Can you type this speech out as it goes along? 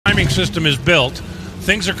timing system is built,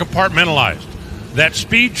 things are compartmentalized. That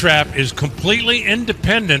speed trap is completely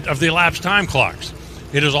independent of the elapsed time clocks.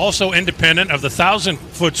 It is also independent of the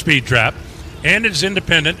 1,000-foot speed trap, and it's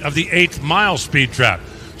independent of the 8th mile speed trap.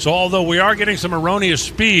 So although we are getting some erroneous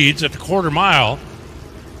speeds at the quarter mile,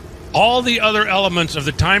 all the other elements of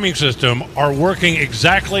the timing system are working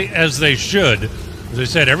exactly as they should. As I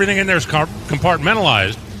said, everything in there is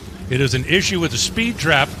compartmentalized. It is an issue with the speed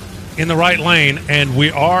trap in the right lane, and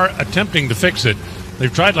we are attempting to fix it.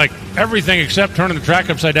 They've tried like everything except turning the track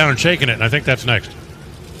upside down and shaking it, and I think that's next.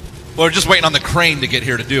 Well, we're just waiting on the crane to get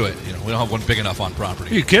here to do it. You know, we don't have one big enough on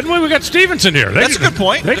property. Are you kidding me? We got Stevenson here. That's a good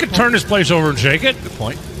point. They could turn this place over and shake it. Good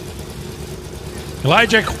point.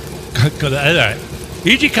 Eiji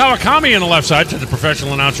Kawakami on the left side, said the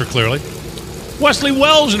professional announcer clearly. Wesley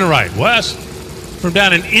Wells in the right. Wes from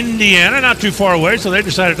down in Indiana, not too far away, so they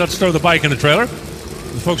decided let's throw the bike in the trailer.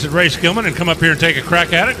 The folks at Ray Skillman and come up here and take a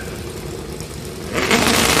crack at it.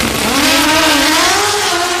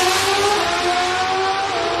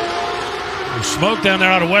 There's smoke down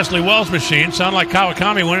there out of Wesley Wells' machine. Sound like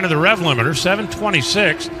Kawakami went into the rev limiter.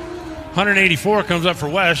 726. 184 comes up for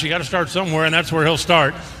Wes. You got to start somewhere, and that's where he'll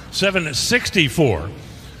start. 764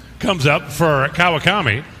 comes up for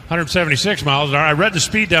Kawakami. 176 miles an hour. I read the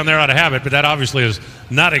speed down there out of habit, but that obviously is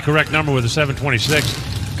not a correct number with a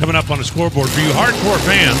 726 coming up on the scoreboard. For you hardcore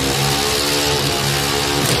fans,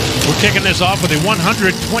 we're kicking this off with a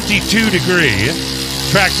 122-degree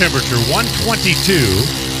track temperature. 122.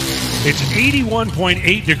 It's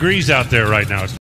 81.8 degrees out there right now.